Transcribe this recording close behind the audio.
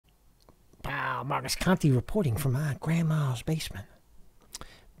Marcus Conte reporting from Grandma's basement.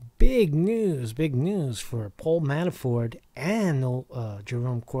 Big news for Paul Manafort and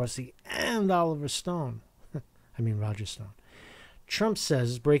Jerome Corsi and Oliver Stone. I mean Roger Stone. Trump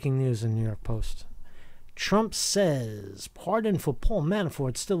says, breaking news in New York Post, Trump says pardon for Paul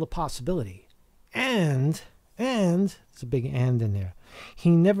Manafort still a possibility. And, there's a big and in there.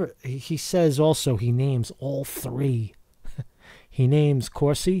 He says also he names all three. He names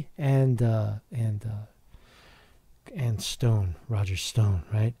Corsi and Stone, Roger Stone,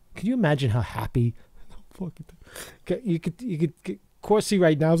 right? Can you imagine how happy you could Corsi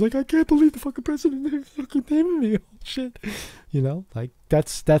right now is like, I can't believe the fucking president is fucking naming me. Oh shit. You know, like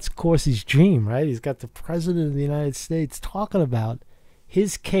that's Corsi's dream, right? He's got the president of the United States talking about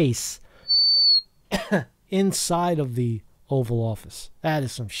his case inside of the Oval Office. That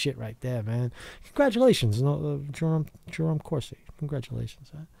is some shit right there, man. Congratulations, Jerome Corsi.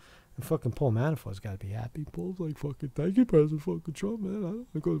 Congratulations, man. And fucking Paul Manafort's got to be happy. Paul's like, fucking, thank you, President fucking Trump, man. I don't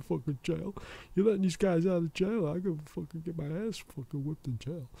want to go to fucking jail. You're letting these guys out of jail. I could fucking get my ass fucking whipped in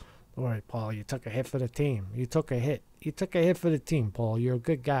jail. All right, Paul, you took a hit for the team. You took a hit for the team, Paul. You're a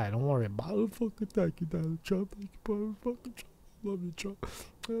good guy. Don't worry about it. Fucking thank you, Donald Trump. Thank you, President fucking Trump. Love you, Trump.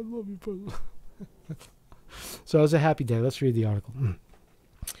 I love you, President. So it was a happy day. Let's read the article.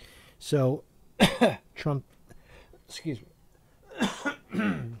 So, Trump, excuse me.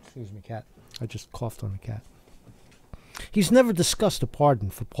 Excuse me, cat. I just coughed on the cat. He's never discussed a pardon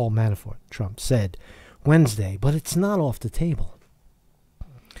for Paul Manafort, Trump said Wednesday, but it's not off the table.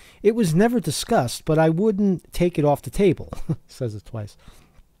 It was never discussed, but I wouldn't take it off the table, says it twice.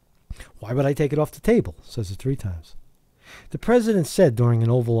 Why would I take it off the table, says it 3 times. The president said during an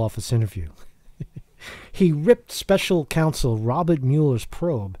Oval Office interview. He ripped special counsel Robert Mueller's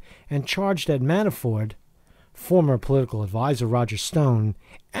probe and charged that Manafort, former political advisor Roger Stone,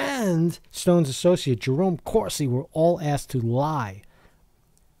 and Stone's associate Jerome Corsi were all asked to lie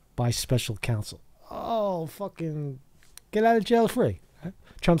by special counsel. Oh, fucking get out of jail free. Huh?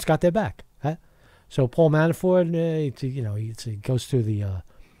 Trump's got their back. Huh? So Paul Manafort, he goes through the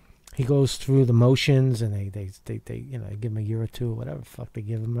he goes through the motions, and they give him a year or two, or whatever the fuck they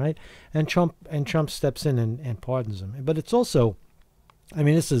give him, right? And Trump steps in and pardons him. But it's also,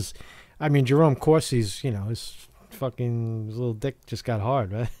 Jerome Corsi's, his fucking little dick just got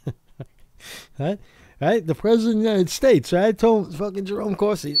hard, right? Right? The president of the United States, right? I told fucking Jerome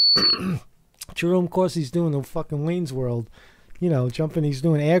Corsi. Jerome Corsi's doing the fucking Wayne's World, jumping. He's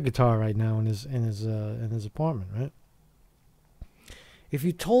doing air guitar right now in his apartment, right? If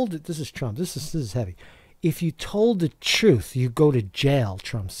you told it, this is Trump. This is heavy. If you told the truth, you go to jail,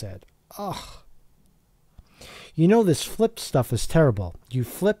 Trump said. Ugh. This flip stuff is terrible. You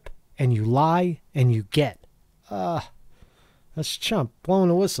flip and you lie and you get. That's Trump blowing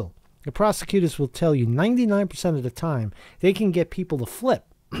a whistle. The prosecutors will tell you 99% of the time they can get people to flip.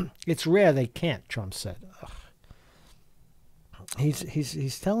 It's rare they can't, Trump said. Ugh.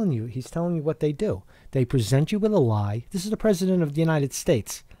 He's telling you what they do. They present you with a lie. This is the president of the United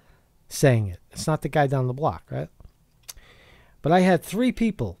States saying it. It's not the guy down the block, right? But I had 3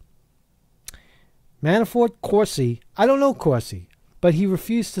 people. Manafort, Corsi. I don't know Corsi, but he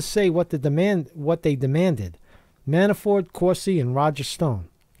refused to say what they demanded. Manafort, Corsi, and Roger Stone.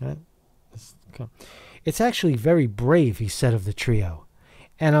 Right? It's actually very brave, he said of the trio.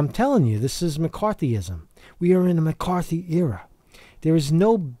 And I'm telling you, this is McCarthyism. We are in a McCarthy era. There is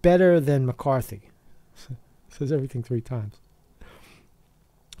no better than McCarthy. Says everything 3 times.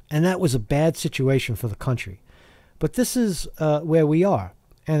 And that was a bad situation for the country. But this is where we are.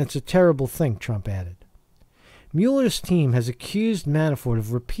 And it's a terrible thing, Trump added. Mueller's team has accused Manafort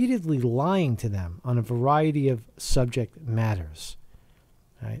of repeatedly lying to them on a variety of subject matters.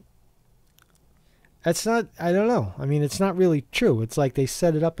 Right? That's not, I don't know. It's not really true. It's like they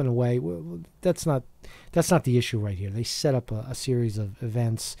set it up in a way. That's not the issue right here. They set up a series of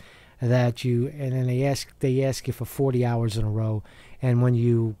events and then they ask you for 40 hours in a row. And when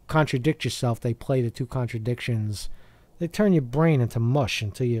you contradict yourself, they play the 2 contradictions. They turn your brain into mush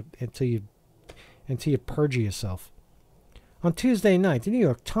until you perjure yourself. On Tuesday night, the New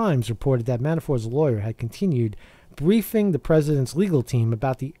York Times reported that Manafort's lawyer had continued briefing the president's legal team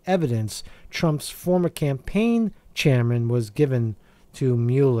about the evidence Trump's former campaign chairman was given to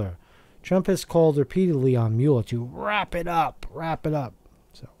Mueller. Trump has called repeatedly on Mueller to wrap it up.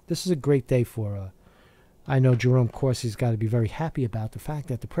 So this is a great day for, I know Jerome Corsi's got to be very happy about the fact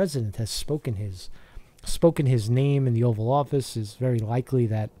that the president has spoken his name in the Oval Office. Is very likely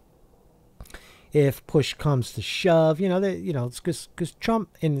that if push comes to shove, it's because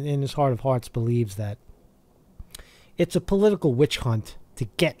Trump in his heart of hearts believes that it's a political witch hunt to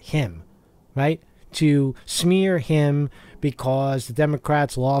get him right? To smear him because the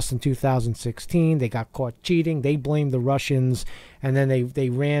Democrats lost in 2016. They got caught cheating. They blamed the Russians, and then they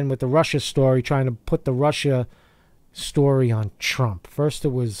ran with the Russia story, trying to put the Russia story on Trump. First it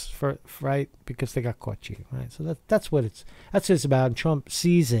was right because they got caught cheating, right? So that's what it's about. And Trump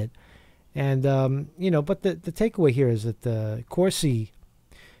sees it, and but the takeaway here is that the Corsi,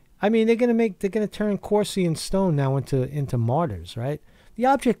 I mean, they're gonna turn Corsi and Stone now into martyrs, right? The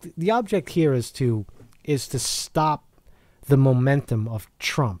object here is to stop the momentum of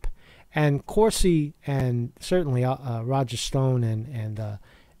Trump, and Corsi and certainly Roger Stone and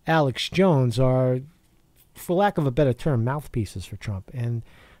Alex Jones are, for lack of a better term, mouthpieces for Trump. And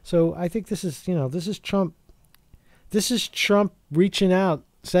so I think this is Trump. This is Trump reaching out,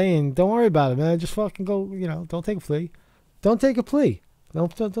 saying, "Don't worry about it, man. Just fucking go. Don't take a plea. Don't take a plea.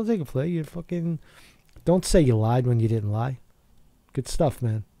 Don't take a plea. You fucking don't say you lied when you didn't lie." Good stuff,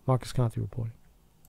 man. Marcus Conte reporting.